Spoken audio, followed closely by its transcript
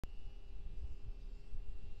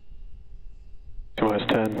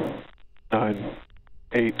10, 9,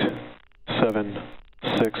 8, 7,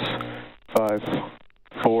 6, 5,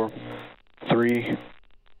 4, 3,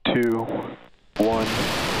 2, 1.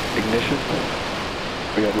 Ignition.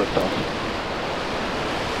 We have liftoff.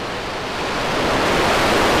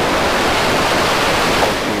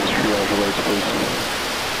 Triage alerts, please.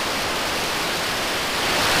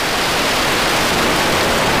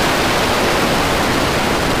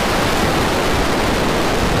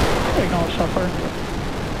 Acknowledge suffer.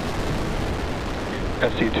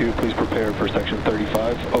 FC2, please prepare for section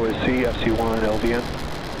 35. OSC, FC1, LVN.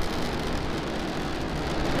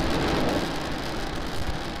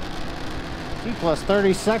 T plus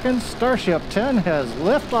 30 seconds. Starship 10 has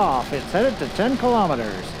liftoff. It's headed to 10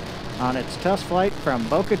 kilometers on its test flight from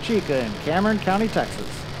Boca Chica in Cameron County, Texas.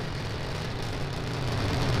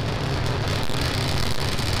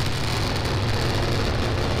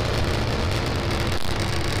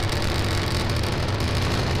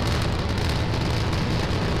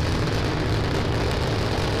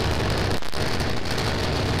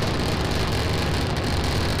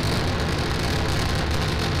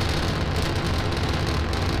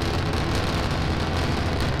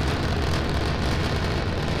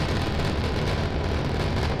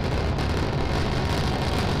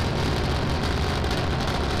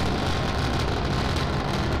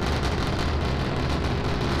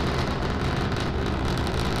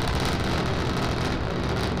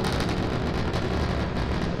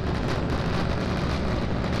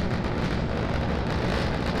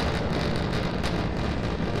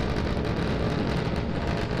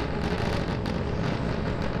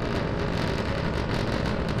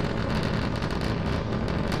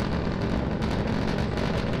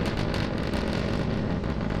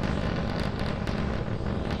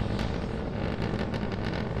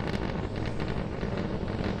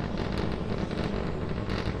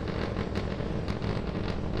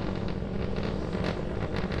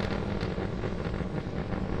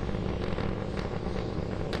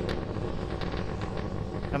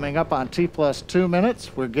 Coming up on T plus 2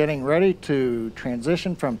 minutes, we're getting ready to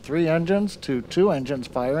transition from 3 engines to 2 engines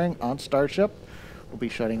firing on Starship. We'll be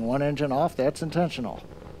shutting 1 engine off. That's intentional.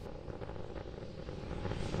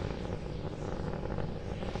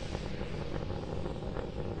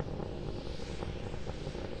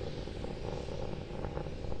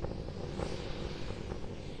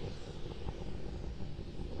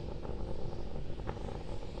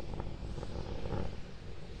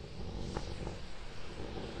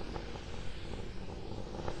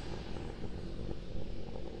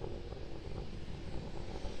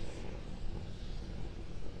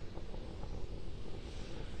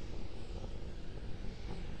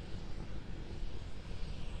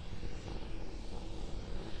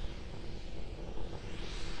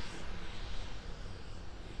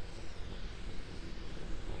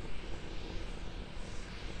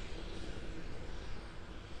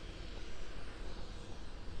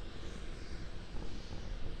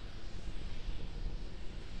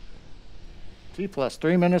 T plus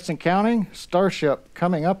 3 minutes and counting. Starship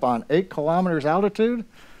coming up on 8 kilometers altitude.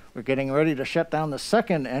 We're getting ready to shut down the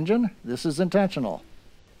 2nd engine. This is intentional.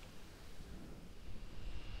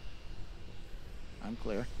 I'm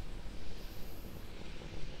clear.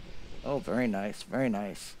 Oh, very nice, very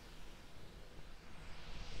nice.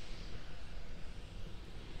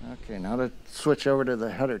 Okay, now to switch over to the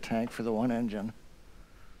header tank for the 1 engine.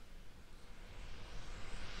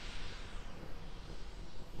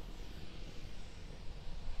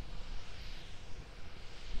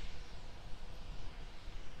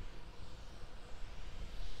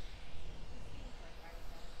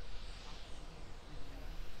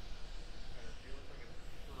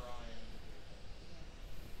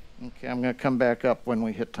 Okay, I'm going to come back up when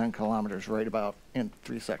we hit 10 kilometers, right about in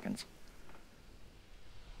 3 seconds.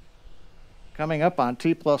 Coming up on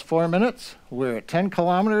T plus 4 minutes, we're at 10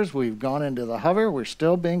 kilometers. We've gone into the hover. We're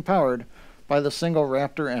still being powered by the single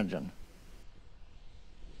Raptor engine.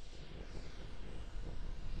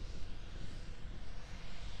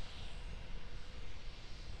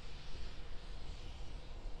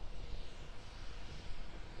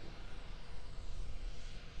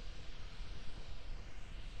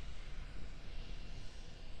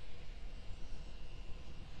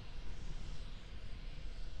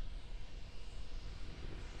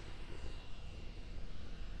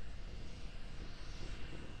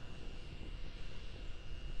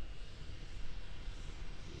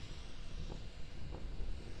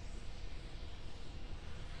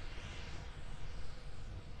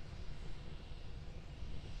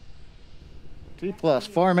 T plus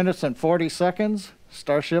 4 minutes and 40 seconds.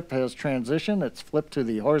 Starship has transitioned. It's flipped to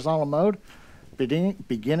the horizontal mode,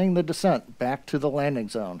 beginning the descent back to the landing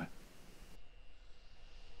zone.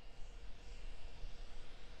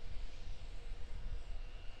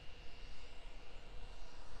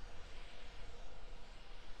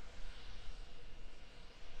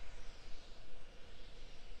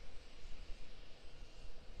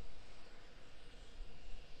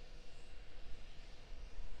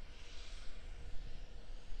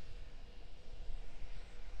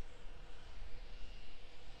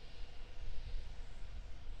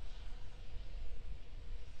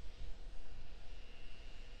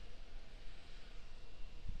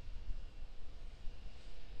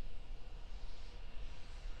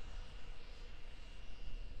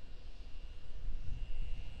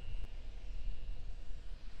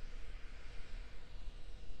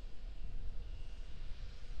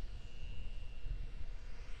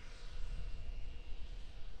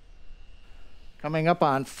 Coming up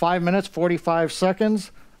on 5 minutes, 45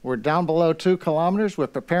 seconds, we're down below 2 kilometers. We're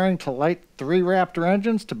preparing to light 3 Raptor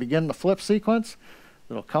engines to begin the flip sequence.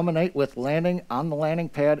 It'll culminate with landing on the landing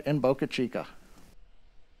pad in Boca Chica.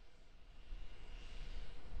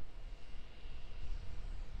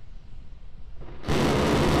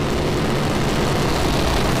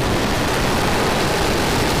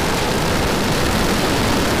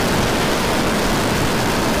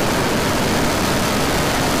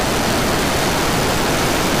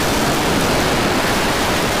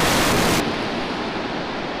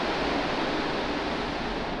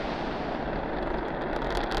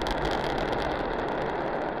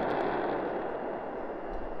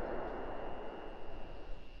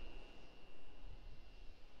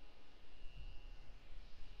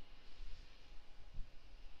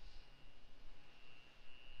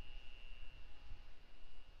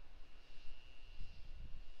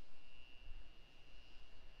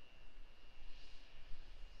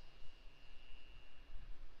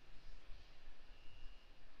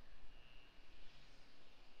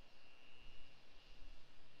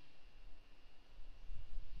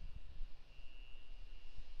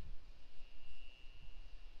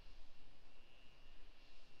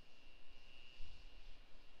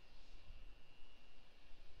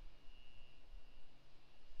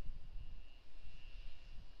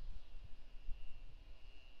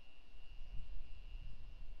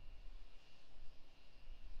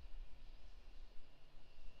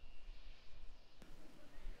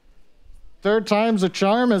 Third time's a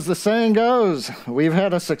charm, as the saying goes. We've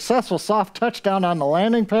had a successful soft touchdown on the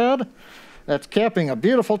landing pad. That's capping a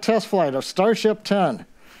beautiful test flight of Starship 10.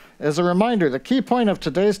 As a reminder, the key point of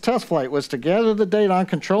today's test flight was to gather the data on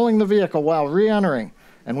controlling the vehicle while re-entering,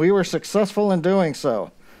 and we were successful in doing so.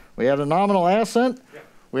 We had a nominal ascent.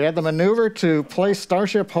 We had the maneuver to place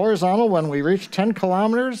Starship horizontal when we reached 10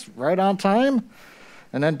 kilometers, right on time.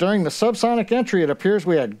 And then during the subsonic entry, it appears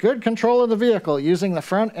we had good control of the vehicle using the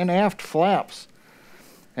front and aft flaps.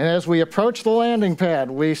 And as we approached the landing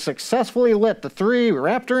pad, we successfully lit the 3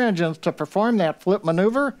 Raptor engines to perform that flip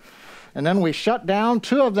maneuver. And then we shut down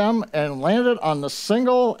 2 of them and landed on the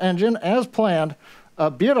single engine as planned,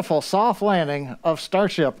 a beautiful soft landing of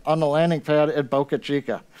Starship on the landing pad at Boca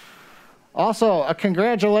Chica. Also, a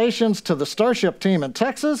congratulations to the Starship team in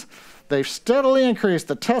Texas. They've steadily increased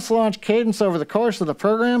the test launch cadence over the course of the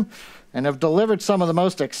program and have delivered some of the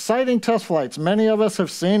most exciting test flights many of us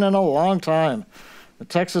have seen in a long time. The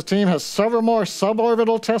Texas team has several more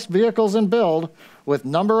suborbital test vehicles in build, with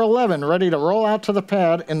number 11 ready to roll out to the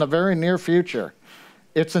pad in the very near future.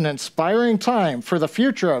 It's an inspiring time for the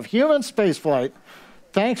future of human spaceflight.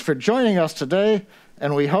 Thanks for joining us today,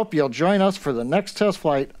 and we hope you'll join us for the next test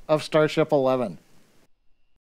flight of Starship 11.